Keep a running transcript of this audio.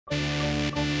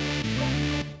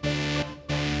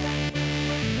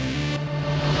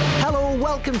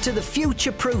welcome to the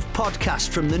Future Proof podcast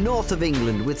from the north of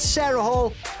England with Sarah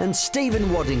Hall and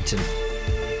Stephen Waddington.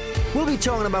 We'll be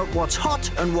talking about what's hot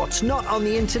and what's not on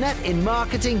the internet in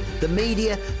marketing, the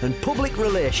media and public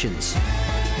relations.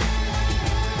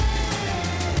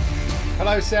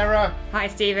 Hello, Sarah. Hi,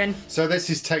 Stephen. So this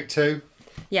is take two.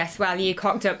 Yes, well, you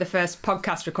cocked up the first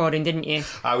podcast recording, didn't you?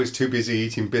 I was too busy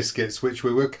eating biscuits, which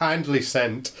we were kindly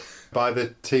sent by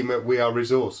the team at We Are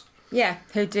Resource. Yeah,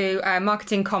 who do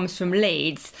marketing comms from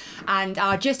Leeds and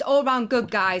are just all-round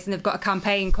good guys, and they've got a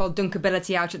campaign called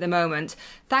Dunkability out at the moment.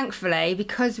 Thankfully,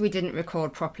 because we didn't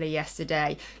record properly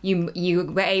yesterday, you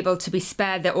were able to be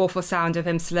spared the awful sound of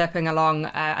him slurping along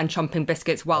and chomping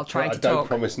biscuits while trying to talk. I don't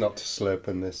promise not to slurp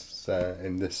in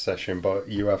this session, but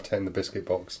you have taken the biscuit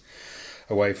box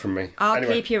away from me. I'll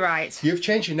keep you right. You've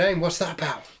changed your name. What's that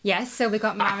about? Yes, so we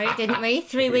got married, didn't we?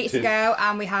 3 weeks ago,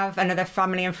 and we have another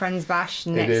family and friends bash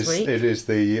next week. It is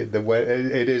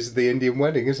the Indian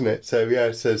wedding, isn't it? So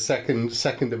yeah, so second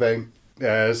event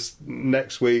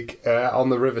next week on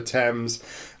the River Thames.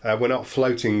 We're not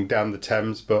floating down the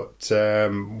Thames, but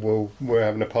we're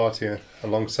having a party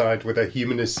alongside with a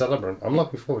humanist celebrant. I'm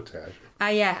looking forward to it.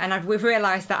 Yeah, and we've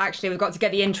realised that actually we've got to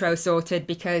get the intro sorted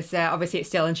because obviously it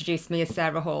still introduced me as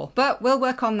Sarah Hall. But we'll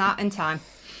work on that in time.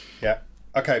 Yeah.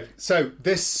 Okay, so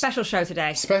this... Special show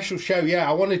today. Special show, yeah.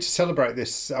 I wanted to celebrate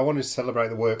this. I wanted to celebrate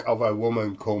the work of a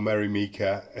woman called Mary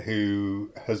Meeker, who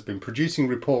has been producing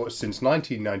reports since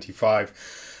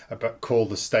 1995 called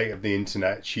The State of the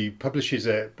Internet. She publishes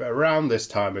it around this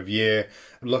time of year,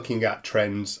 looking at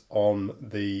trends on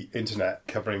the internet,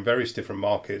 covering various different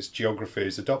markets,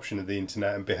 geographies, adoption of the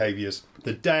internet and behaviours.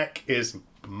 The deck is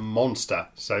monster,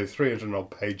 so 300 odd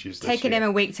pages this Taking year. him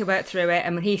a week to work through it,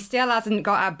 and he still hasn't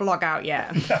got a blog out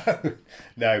yet.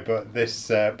 No, but this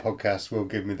podcast will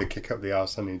give me the kick up the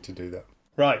arse I need to do that.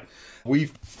 Right,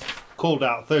 we've called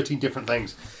out 13 different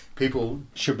things people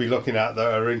should be looking at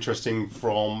that are interesting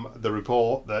from the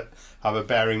report that have a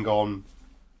bearing on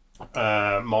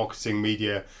marketing,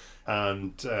 media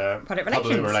and public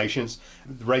relations,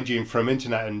 ranging from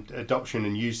internet and adoption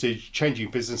and usage,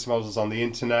 changing business models on the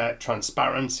internet,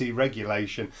 transparency,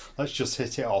 regulation. Let's just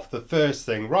hit it off. The first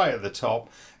thing right at the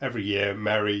top, every year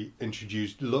Mary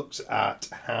looks at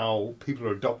how people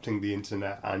are adopting the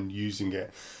internet and using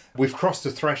it. We've crossed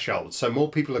the threshold, so more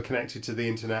people are connected to the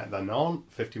internet than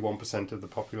aren't, 51% of the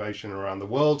population around the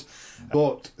world,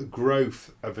 but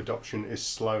growth of adoption is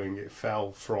slowing. It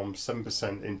fell from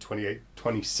 7% in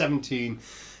 2017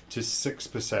 to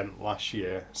 6% last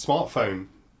year. Smartphone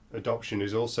adoption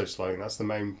is also slowing. That's the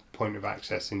main point of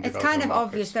access in developing It's kind of markets.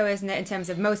 obvious though, isn't it, in terms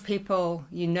of most people,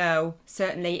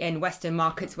 certainly in Western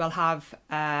markets will have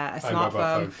a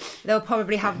smartphone. They'll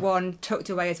probably have one tucked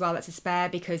away as well that's a spare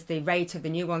because the rate of the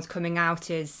new ones coming out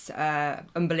is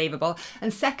unbelievable.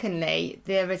 And secondly,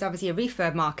 there is obviously a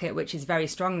refurb market which is very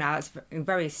strong now. It's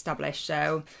very established,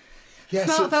 so... Yeah,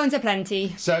 smartphones are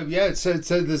plenty. So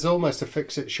there's almost a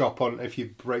fix-it shop on if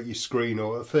you break your screen,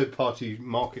 or a third-party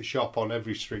market shop on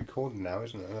every street corner now,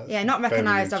 isn't it? That's not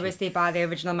recognised obviously by the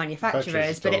original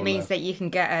manufacturers, but it means that you can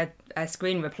get a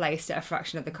screen replaced at a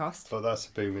fraction of the cost. But that's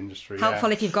a boom industry.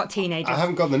 Helpful if you've got teenagers. I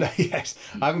haven't got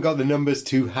the numbers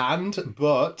to hand,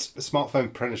 but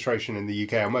smartphone penetration in the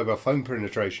UK and mobile phone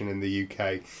penetration in the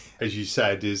UK, as you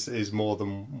said, is more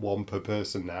than one per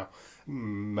person now.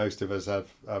 Most of us have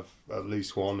at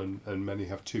least one, and many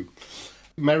have two.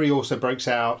 Mary also breaks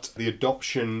out the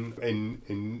adoption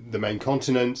in the main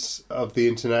continents of the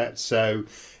internet. So,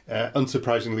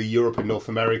 unsurprisingly, Europe and North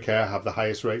America have the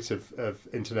highest rates of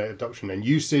internet adoption and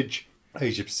usage.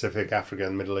 Asia Pacific, Africa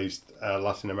and the Middle East,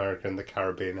 Latin America and the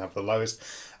Caribbean have the lowest.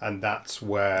 And that's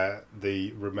where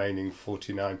the remaining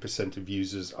 49% of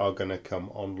users are going to come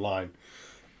online.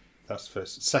 That's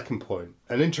first. Second point,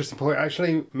 an interesting point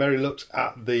actually. Mary looked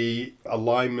at the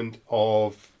alignment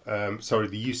of, the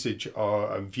usage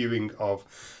or viewing of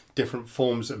different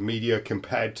forms of media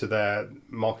compared to their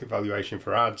market valuation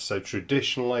for ads. So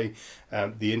traditionally,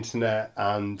 the internet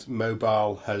and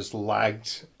mobile has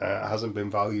lagged, hasn't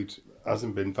been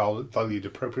valued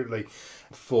appropriately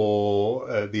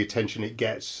for the attention it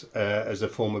gets as a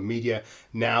form of media.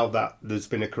 Now that there's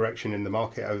been a correction in the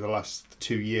market over the last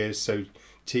 2 years, so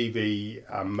TV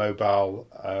and mobile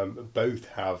both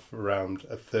have around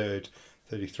a third,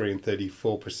 33 and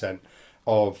 34%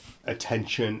 of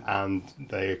attention, and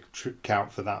they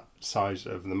account for that size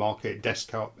of the market.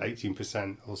 Desktop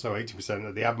 18%, also 80%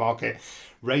 of the ad market.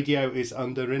 Radio is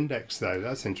under indexed though.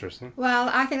 That's interesting. Well,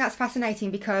 I think that's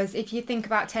fascinating because if you think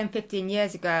about 10, 15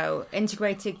 years ago,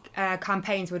 integrated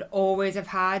campaigns would always have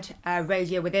had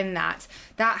radio within that.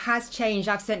 That has changed.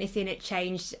 I've certainly seen it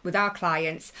change with our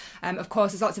clients. Of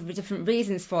course, there's lots of different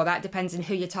reasons for that. Depends on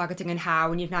who you're targeting and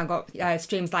how. And you've now got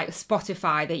streams like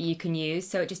Spotify that you can use.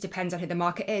 So it just depends on who the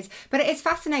market is. But it is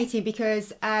fascinating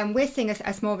because we're seeing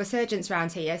a small resurgence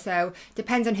around here. So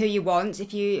depends on who you want.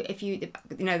 If you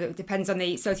it depends on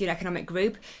the socioeconomic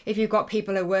group. If you've got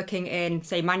people who are working in,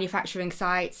 say, manufacturing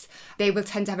sites, they will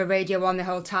tend to have a radio on the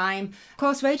whole time. Of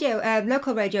course,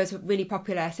 local radio is really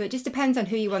popular. So it just depends on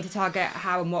who you want to target,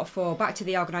 how and what for. Back to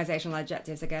the organisational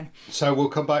objectives again. So we'll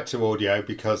come back to audio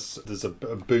because there's a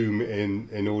boom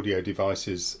in audio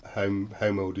devices, home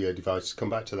audio devices. Come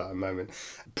back to that in a moment.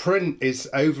 Print is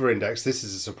over-indexed. This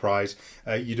is a surprise.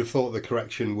 You'd have thought the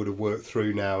correction would have worked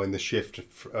through now in the shift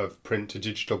of print to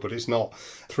digital, but it's not.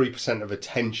 3% of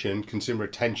attention, consumer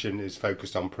attention, is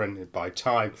focused on print by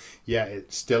time, yet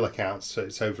it still accounts, so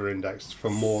it's over-indexed for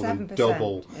more than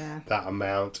double that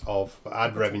amount of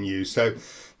ad revenue. So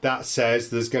that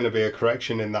says there's going to be a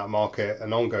correction in that market,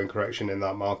 an ongoing correction in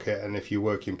that market, and if you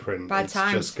work in print,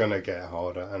 just going to get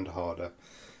harder and harder.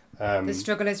 The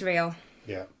struggle is real.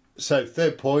 Yeah. So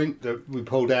third point that we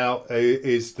pulled out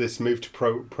is this move to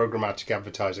programmatic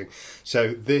advertising.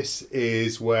 So this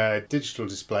is where digital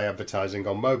display advertising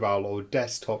on mobile or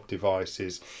desktop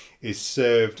devices is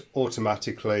served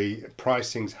automatically,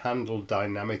 pricing and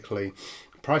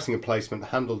placement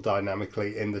handled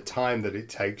dynamically in the time that it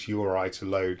takes you or I to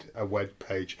load a web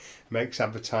page. Makes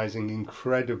advertising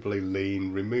incredibly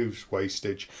lean, removes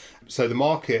wastage. So the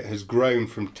market has grown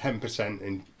from 10%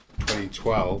 in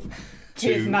 2012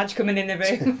 Here's Madge coming in the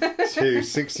room. to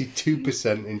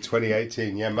 62% in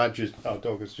 2018. Yeah, Madge, our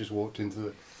dog, has just walked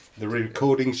into the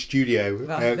recording studio.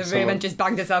 The room and just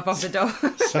banged herself off the door.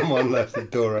 Someone left the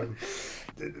door open.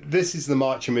 This is the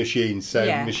marching machine, so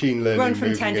machine learning. Run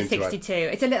from 10 to 62.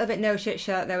 It's a little bit no shit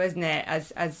shirt though, isn't it?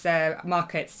 As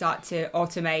markets start to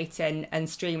automate and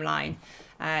streamline.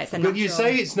 But you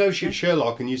say it's no shit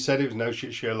Sherlock, and you said it was no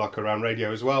shit Sherlock around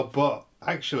radio as well, but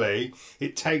actually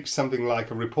it takes something like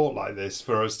a report like this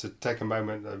for us to take a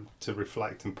moment to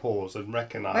reflect and pause and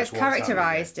recognise what's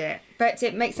characterised it. But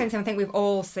it makes sense, and I think we've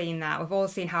all seen that. We've all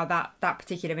seen how that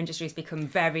particular industry has become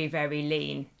very, very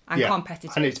lean and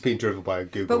competitive. And it's been driven by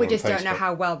Google. But we just don't know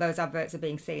how well those adverts are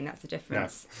being seen. That's the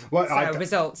difference. No. Well,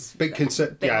 results. Big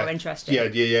concern. More interesting.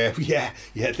 Yeah.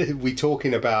 We're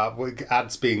talking about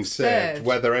ads being served.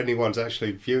 Whether anyone's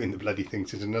actually viewing the bloody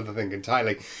things is another thing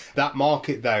entirely. That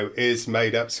market, though, is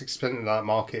made up. 6% of that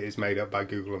market is made up by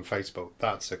Google and Facebook.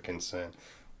 That's a concern.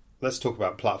 Let's talk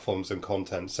about platforms and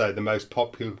content. So the most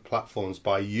popular platforms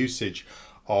by usage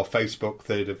are Facebook,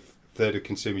 third of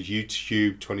consumers,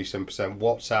 YouTube, 27%,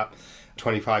 WhatsApp,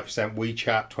 25%,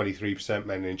 WeChat, 23%,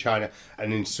 mainly in China,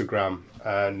 and Instagram,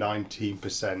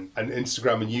 19%. And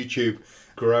Instagram and YouTube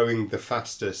growing the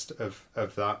fastest of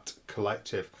that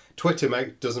collective. Twitter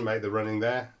doesn't make the running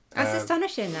there. That's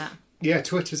astonishing, that. Yeah,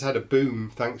 Twitter's had a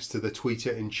boom thanks to the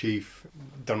tweeter-in-chief,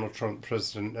 Donald Trump,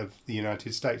 President of the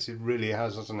United States. It really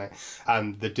has, hasn't it?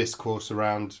 And the discourse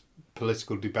around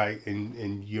political debate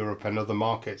in Europe and other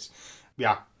markets.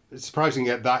 Yeah, it's surprising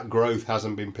yet that growth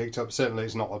hasn't been picked up. Certainly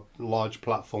it's not a large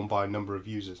platform by a number of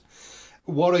users.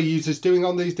 What are users doing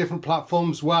on these different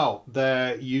platforms? Well,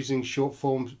 they're using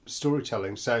short-form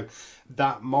storytelling. So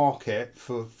that market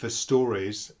for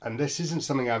stories, and this isn't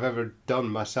something I've ever done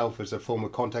myself as a form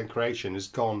of content creation, has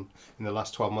grown in the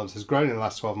last 12 months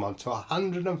to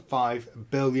 105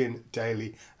 billion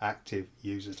daily active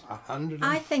users. 105.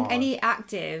 I think any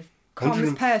active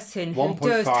comms person who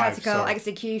does tactical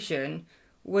execution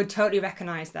would totally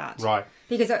recognise that. Right.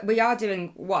 Because we are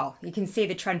doing, you can see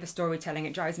the trend for storytelling.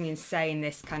 It drives me insane,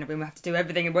 this kind of, we have to do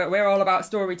everything, and we're all about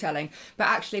storytelling. But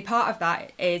actually part of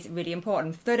that is really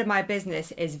important. A third of my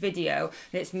business is video,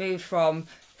 and it's moved from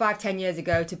 5-10 years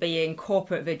ago to being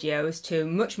corporate videos to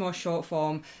much more short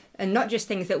form, and not just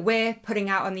things that we're putting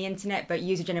out on the internet, but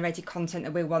user-generated content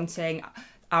that we're wanting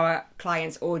our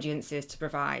clients' audiences to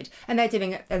provide, and they're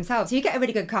doing it themselves. You get a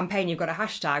really good campaign, you've got a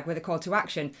hashtag with a call to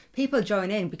action, people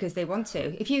join in because they want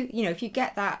to. If you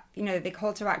get that, the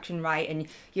call to action right, and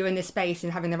you're in the space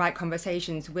and having the right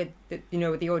conversations with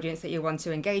the audience that you want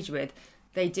to engage with,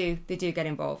 they do get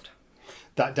involved.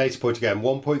 That data point again,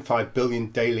 1.5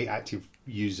 billion daily active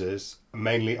users,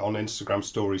 mainly on Instagram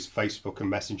stories, Facebook and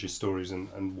Messenger stories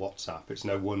and WhatsApp. It's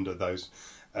no wonder those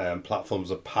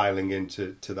platforms are piling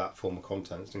into that form of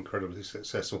content. It's incredibly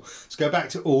successful. Let's go back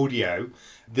to audio.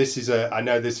 I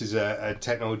know this is a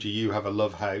technology you have a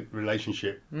love-hate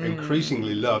relationship,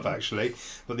 increasingly love actually,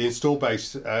 but the install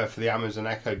base for the Amazon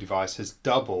Echo device has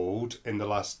doubled in the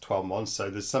last 12 months, so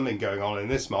there's something going on in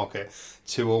this market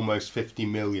to almost 50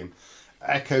 million.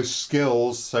 Echo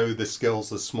Skills, so the skills,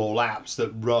 the small apps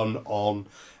that run on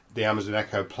the Amazon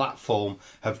Echo platform,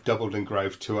 have doubled in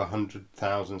growth to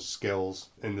 100,000 skills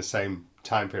in the same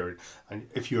time period. And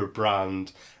if you're a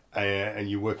brand and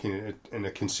you're working in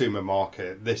a consumer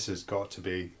market, this has got to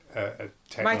be a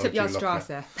technology. Right up your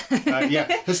Strasse.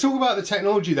 Yeah, let's talk about the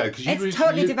technology though, because it's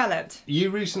totally developed. You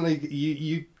recently,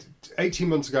 you 18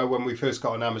 months ago when we first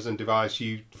got an Amazon device,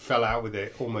 you fell out with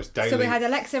it almost daily. So we had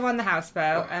Alexa on the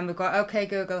houseboat and we've got OK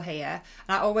Google here.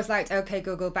 And I always liked OK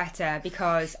Google better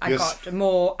because I got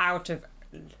more out of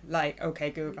like OK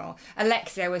Google.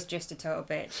 Alexa was just a total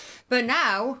bitch. But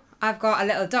now I've got a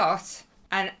little dot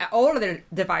and all of the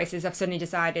devices have suddenly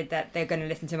decided that they're going to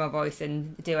listen to my voice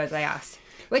and do as I asked.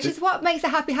 Which is what makes a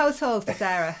happy household for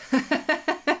Sarah.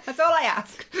 That's all I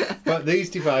ask. But these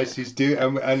devices do,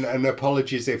 and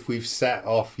apologies if we've set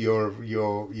off your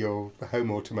home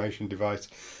automation device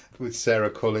with Sarah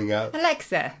calling out,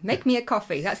 Alexa, make me a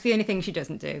coffee. That's the only thing she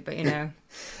doesn't do, but you know.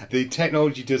 The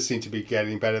technology does seem to be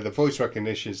getting better. The voice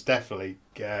recognition is definitely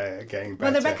getting better.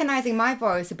 Well, they're recognising my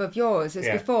voice above yours. As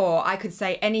before, I could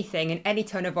say anything in any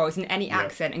tone of voice, in any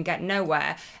accent, and get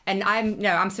nowhere. And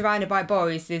I'm surrounded by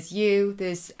boys. There's you,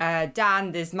 there's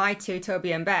Dan, there's my two,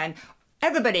 Toby and Ben.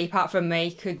 Everybody apart from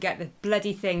me could get the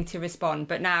bloody thing to respond.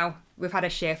 But now we've had a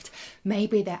shift.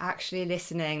 Maybe they're actually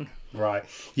listening. Right.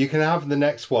 You can have the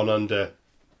next one under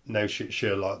No Shit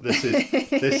Sherlock. This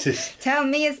is Tell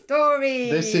me a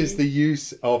story. This is the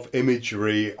use of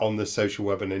imagery on the social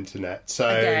web and internet. So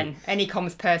again, any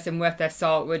comms person worth their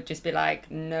salt would just be like,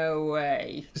 no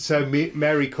way. So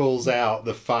Mary calls out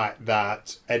the fact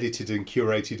that edited and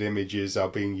curated images are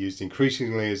being used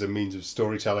increasingly as a means of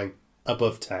storytelling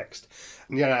above text.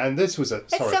 Yeah, and this was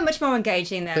it's so much more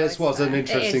engaging though. This was an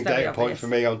interesting data point for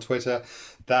me on Twitter.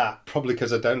 That probably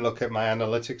because I don't look at my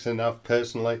analytics enough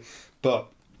personally, but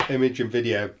image and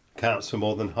video counts for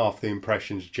more than half the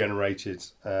impressions generated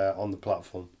on the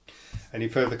platform. Any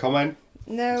further comment?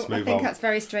 No, I think that's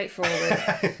very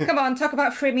straightforward. Come on, talk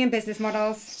about freemium business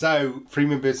models. So,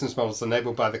 freemium business models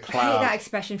enabled by the cloud. I hate that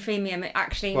expression, freemium. It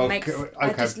actually makes...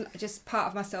 Okay. Just part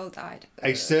of my soul died.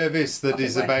 A service that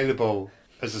is available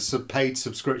as a paid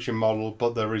subscription model,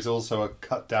 but there is also a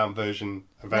cut-down version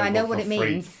available. I know what it free.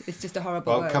 Means. It's just a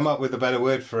horrible word. Well, come up with a better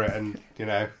word for it and,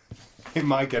 it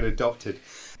might get adopted.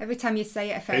 Every time you say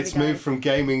it, a fairy It's moved from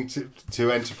gaming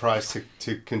to enterprise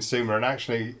to consumer, and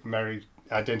actually Mary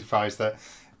identifies that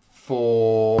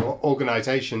for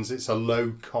organisations it's a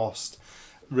low-cost,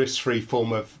 risk-free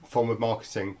form of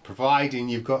marketing, providing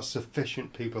you've got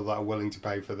sufficient people that are willing to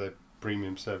pay for the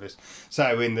premium service.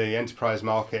 So in the enterprise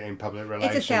market, in public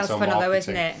relations, it's a sales funnel though,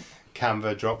 isn't it?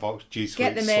 Canva, Dropbox, G Suite,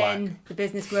 get them Slack. in, the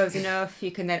business grows enough,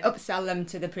 you can then upsell them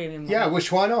to the premium one. Yeah,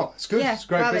 which why not? It's good. It's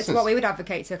great business. It's what we would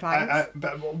advocate to clients.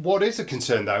 But what is a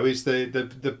concern though is the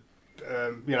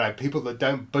people that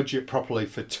don't budget properly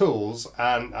for tools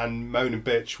and moan and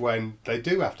bitch when they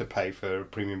do have to pay for a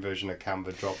premium version of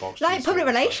Canva, Dropbox. Like public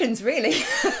relations, really.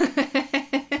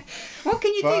 What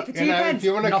can you do for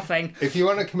 £2? Nothing. If you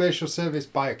want a commercial service,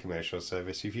 buy a commercial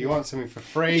service. If you want something for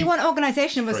free... If you want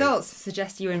organisational results,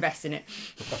 suggest you invest in it.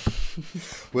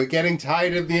 We're getting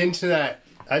tired of the internet.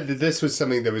 This was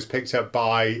something that was picked up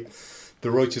by the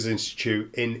Reuters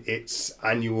Institute in its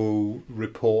annual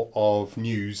report of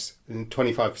news. And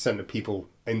 25% of people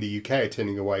in the UK are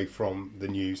turning away from the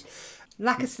news.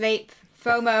 Lack of sleep,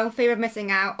 FOMO, fear of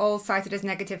missing out, all cited as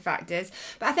negative factors.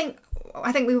 But I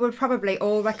think we would probably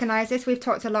all recognise this. We've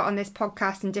talked a lot on this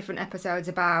podcast in different episodes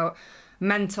about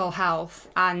mental health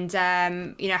and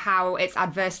how it's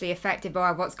adversely affected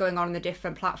by what's going on the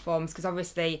different platforms, because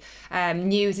obviously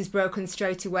news is broken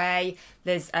straight away.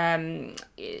 There's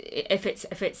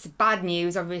if it's bad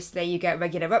news, obviously you get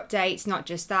regular updates. Not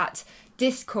just that,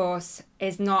 discourse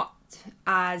is not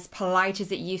as polite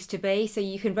as it used to be, so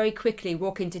you can very quickly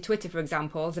walk into Twitter, for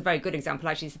example. It's a very good example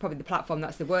actually. It's probably the platform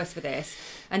that's the worst for this,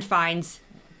 and find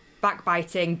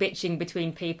backbiting, bitching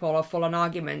between people or full-on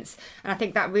arguments. And I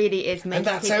think that really is making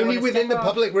people... And that's only within the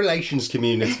public relations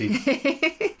community.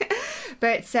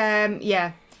 But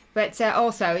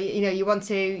also,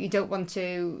 you don't want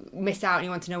to miss out, and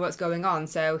you want to know what's going on.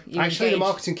 So the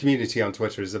marketing community on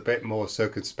Twitter is a bit more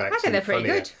circumspect. I think they're pretty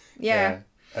good. Yeah.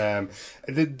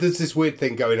 There's this weird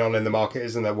thing going on in the market,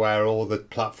 isn't there, where all the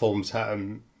platforms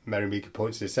Mary Meeker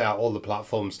points this out, all the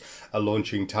platforms are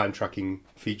launching time tracking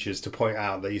features to point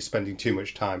out that you're spending too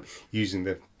much time using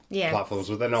the platforms,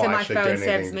 but they're not actually doing anything. So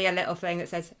my phone sends me a little thing that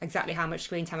says exactly how much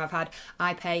screen time I've had.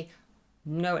 I pay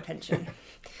no attention.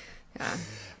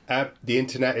 The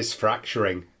internet is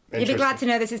fracturing. You'd be glad to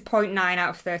know this is 0.9 out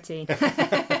of 13.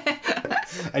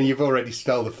 And you've already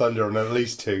stole the thunder on at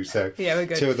least 2, so yeah, we're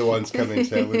good. 2 of the ones coming,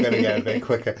 so we're going to get a bit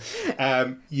quicker.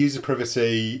 User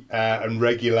privacy and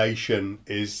regulation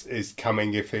is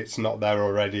coming if it's not there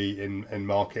already in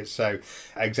markets. So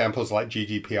examples like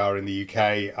GDPR in the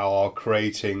UK are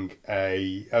creating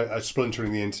a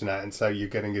splintering the internet, and so you're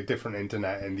getting a different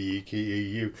internet in the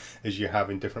EU as you have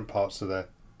in different parts of the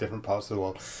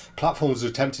world. Platforms are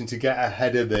attempting to get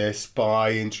ahead of this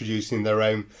by introducing their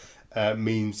own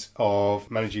means of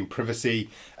managing privacy.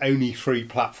 Only 3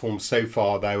 platforms so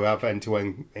far, though, have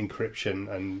end-to-end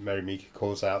encryption, and Mary Meeker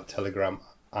calls out Telegram,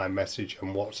 iMessage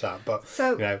and WhatsApp. But,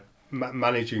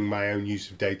 managing my own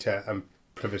use of data and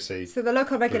privacy. So the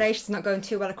local regulation's not going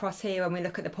too well across here when we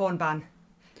look at the porn ban.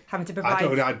 Having to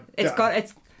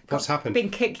provide... What's happened? Been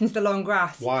kicked into the long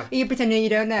grass. Why? Are you pretending you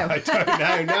don't know? I don't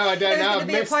know. No, I don't know. There was going to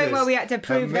be a point where we had to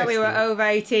prove that we were over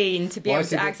 18 to be able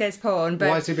to access porn. But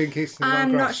why has it been kicked in the long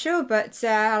grass? I'm not sure, but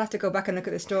I'll have to go back and look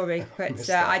at the story. But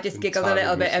I just giggled a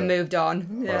little bit and moved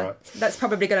on. Yeah. Right. That's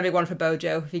probably going to be one for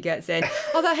Bojo if he gets in.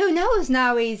 Although who knows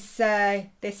now he's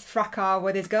this fracas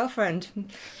with his girlfriend.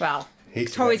 Well...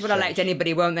 Tories will elect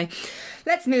anybody, won't they?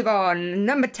 Let's move on.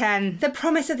 Number 10, the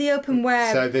promise of the open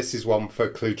web. So this is one for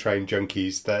Clue Train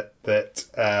junkies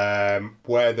that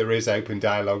where there is open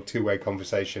dialogue, two-way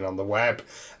conversation on the web,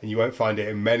 and you won't find it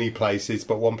in many places,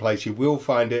 but one place you will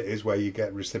find it is where you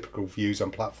get reciprocal views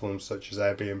on platforms such as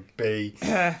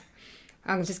Airbnb.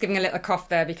 I'm just giving a little cough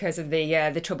there because of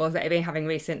the troubles that I've been having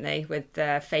recently with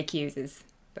fake users.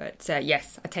 But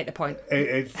yes, I take the point.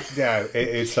 It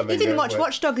is something. You didn't watch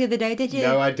Watchdog the other day, did you?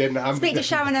 No, I didn't. Speak to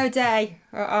Sharon O'Day,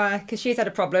 because she's had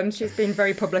a problem. She's been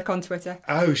very public on Twitter.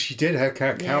 Oh, she did. Her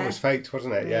account was faked,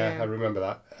 wasn't it? Yeah, I remember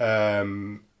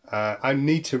that. I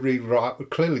need to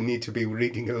clearly need to be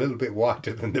reading a little bit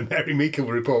wider than the Mary Meeker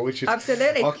report, which is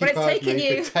absolutely. But it's taken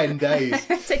you for 10 days.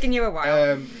 It's taken you a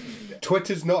while.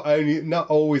 Twitter's not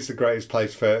always the greatest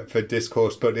place for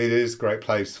discourse, but it is a great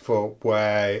place for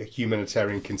where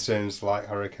humanitarian concerns like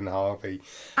Hurricane Harvey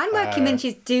and where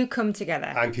communities do come together.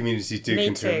 And communities do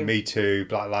come together. Me Too,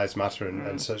 Black Lives Matter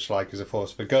and such like as a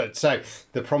force for good. So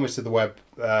the promise of the web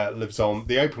lives on,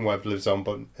 the open web lives on,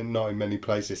 but not in many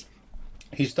places.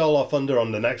 He stole our thunder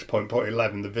on the next point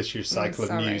 11, the vicious cycle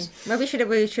of news. Well, we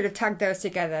should have tagged those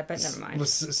together, but never mind.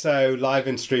 So, live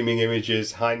and streaming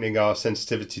images, heightening our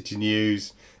sensitivity to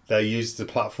news. They're used as a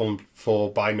platform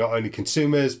by not only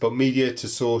consumers, but media to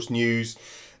source news.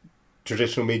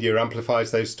 Traditional media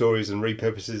amplifies those stories and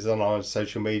repurposes on our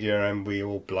social media, and we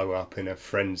all blow up in a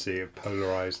frenzy of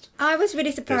polarised I was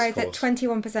really surprised discourse. that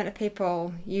 21% of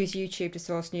people use YouTube to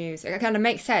source news. It kind of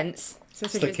makes sense. So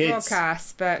it's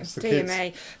broadcast, but do you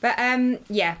may. But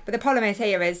but the problem is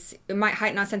it might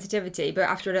heighten our sensitivity, but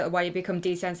after a little while you become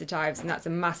desensitised, and that's a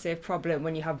massive problem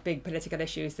when you have big political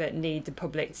issues that need the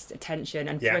public's attention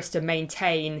and for us to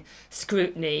maintain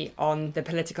scrutiny on the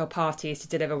political parties to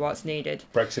deliver what's needed.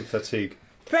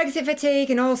 Brexit fatigue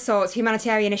and all sorts,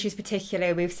 humanitarian issues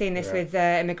particularly. We've seen this with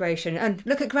immigration. And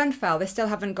look at Grenfell. They still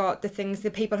haven't got the things,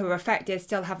 the people who are affected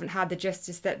still haven't had the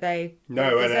justice that they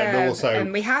deserve. And also...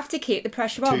 And we have to keep the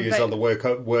pressure on. 2 years on the work,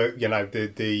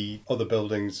 the other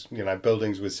buildings,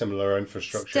 buildings with similar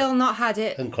infrastructure. Still not had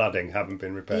it. And cladding haven't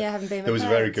been repaired. Yeah, haven't been repaired. There was a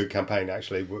very good campaign,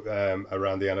 actually,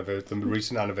 around the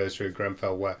recent anniversary of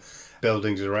Grenfell, where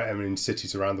buildings in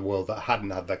cities around the world that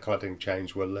hadn't had their cladding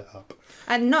changed were lit up.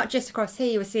 And not just across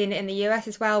here, we're seeing it in the US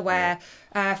as well, where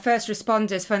first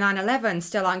responders for 9/11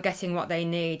 still aren't getting what they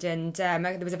need. And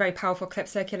there was a very powerful clip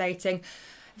circulating,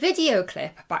 video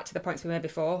clip, back to the points we made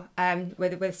before,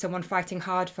 with someone fighting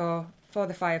hard for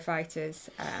the firefighters.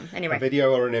 Anyway. A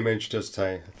video or an image does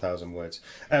say 1,000 words.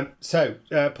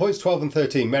 Points 12 and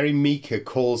 13, Mary Meeker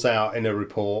calls out in a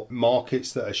report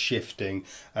markets that are shifting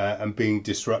and being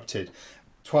disrupted.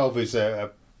 12 is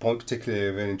a point particularly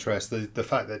of interest, the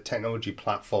fact that technology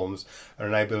platforms are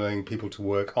enabling people to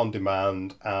work on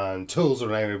demand and tools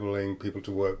are enabling people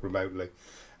to work remotely.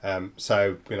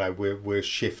 We're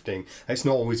shifting. It's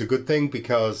not always a good thing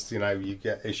because, you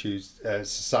get issues,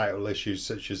 societal issues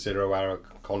such as 0-hour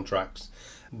contracts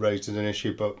raised as an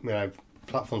issue, but,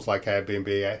 platforms like Airbnb,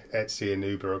 Etsy and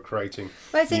Uber are creating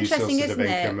well, it's new interesting, sources of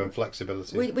isn't income it? and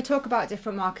flexibility. We talk about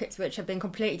different markets which have been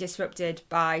completely disrupted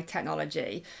by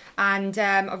technology. And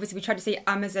obviously we try to see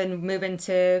Amazon move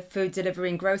into food delivery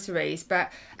and groceries.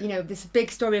 But, you know, this big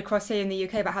story across here in the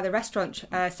UK about how the restaurant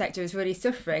sector is really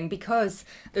suffering because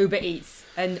Uber Eats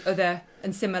and other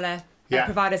and similar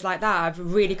providers like that have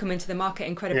really come into the market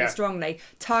incredibly strongly,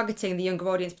 targeting the younger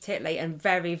audience particularly, and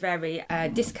very, very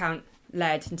discount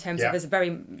led in terms of there's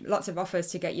lots of offers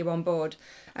to get you on board.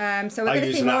 So we're going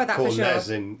to see more of that for sure. I use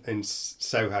an app called Nez in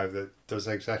Soho that does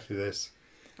exactly this.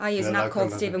 I use an app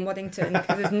called Stephen Waddington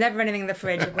because there's never anything in the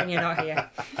fridge when you're not here.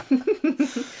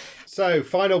 So,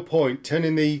 final point,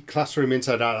 turning the classroom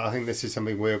inside out. I think this is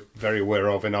something we're very aware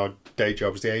of in our day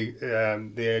jobs. The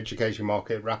education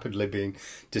market rapidly being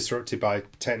disrupted by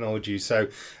technology. So,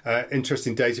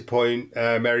 interesting data point.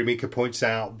 Mary Meeker points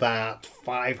out that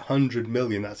 500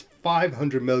 million, that's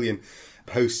 500 million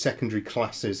post-secondary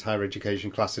classes, higher education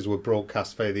classes, were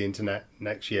broadcast via the internet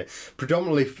next year.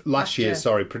 Predominantly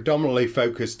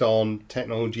focused on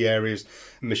technology areas,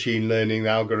 machine learning,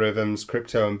 algorithms,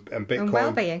 crypto and Bitcoin. And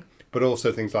well-being. But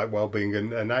also things like well-being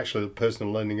and actual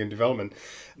personal learning and development.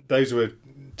 Those were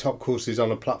top courses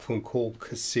on a platform called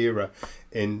Coursera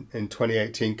in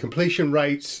 2018. Completion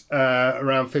rates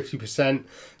around 50%.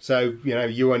 So, you know,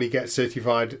 you only get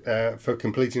certified for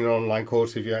completing an online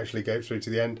course if you actually go through to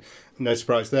the end. No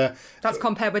surprise there. That's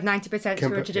compared with 90%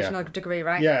 for a traditional degree,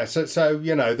 right? Yeah, so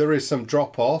you know, there is some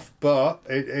drop-off, but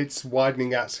it's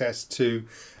widening access to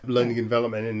learning and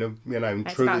development and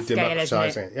truly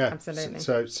democratising it. Yeah, absolutely.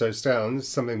 So still, and this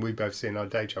is something we both see in our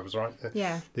day jobs, right?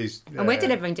 Yeah. And we're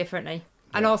delivering differently.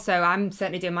 And also, I'm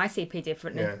certainly doing my CP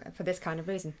differently for this kind of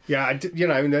reason. Yeah, you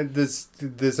know,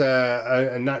 there's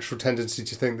a natural tendency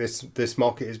to think this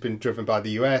market has been driven by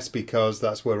the US because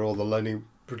that's where all the large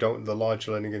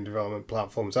learning and development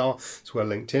platforms are. It's where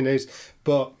LinkedIn is.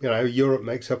 But, you know, Europe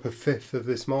makes up a fifth of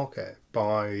this market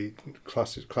by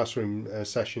classroom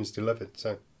sessions delivered.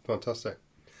 So, fantastic.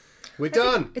 We're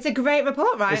done. It's a great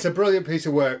report, right? It's a brilliant piece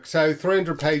of work. So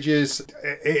 300 pages.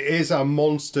 It is a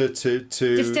monster to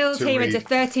distilled to here read. into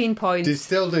 13 points.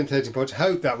 Distilled in 13 points.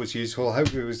 Hope that was useful.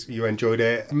 Hope you enjoyed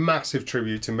it. Massive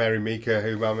tribute to Mary Meeker,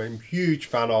 who I'm a huge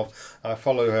fan of. I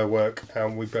follow her work,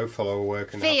 and we both follow her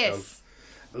work. And Fierce.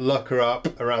 Look her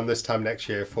up around this time next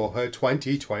year for her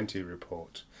 2020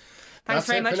 report. Thanks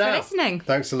very much for listening.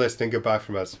 Thanks for listening. Goodbye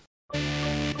from us.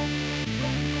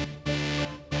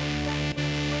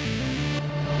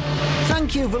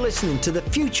 Thank you for listening to the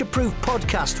Future Proof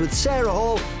podcast with Sarah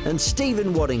Hall and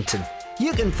Stephen Waddington.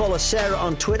 You can follow Sarah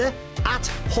on Twitter at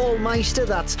Hallmeister,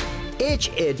 that's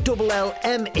HALLMEISTER,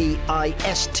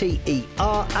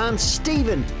 and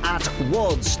Stephen at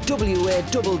Wads,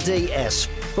 WADDS.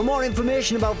 For more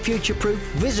information about Future Proof,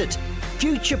 visit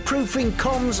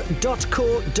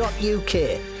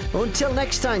futureproofingcomms.co.uk. Until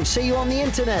next time, see you on the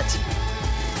internet.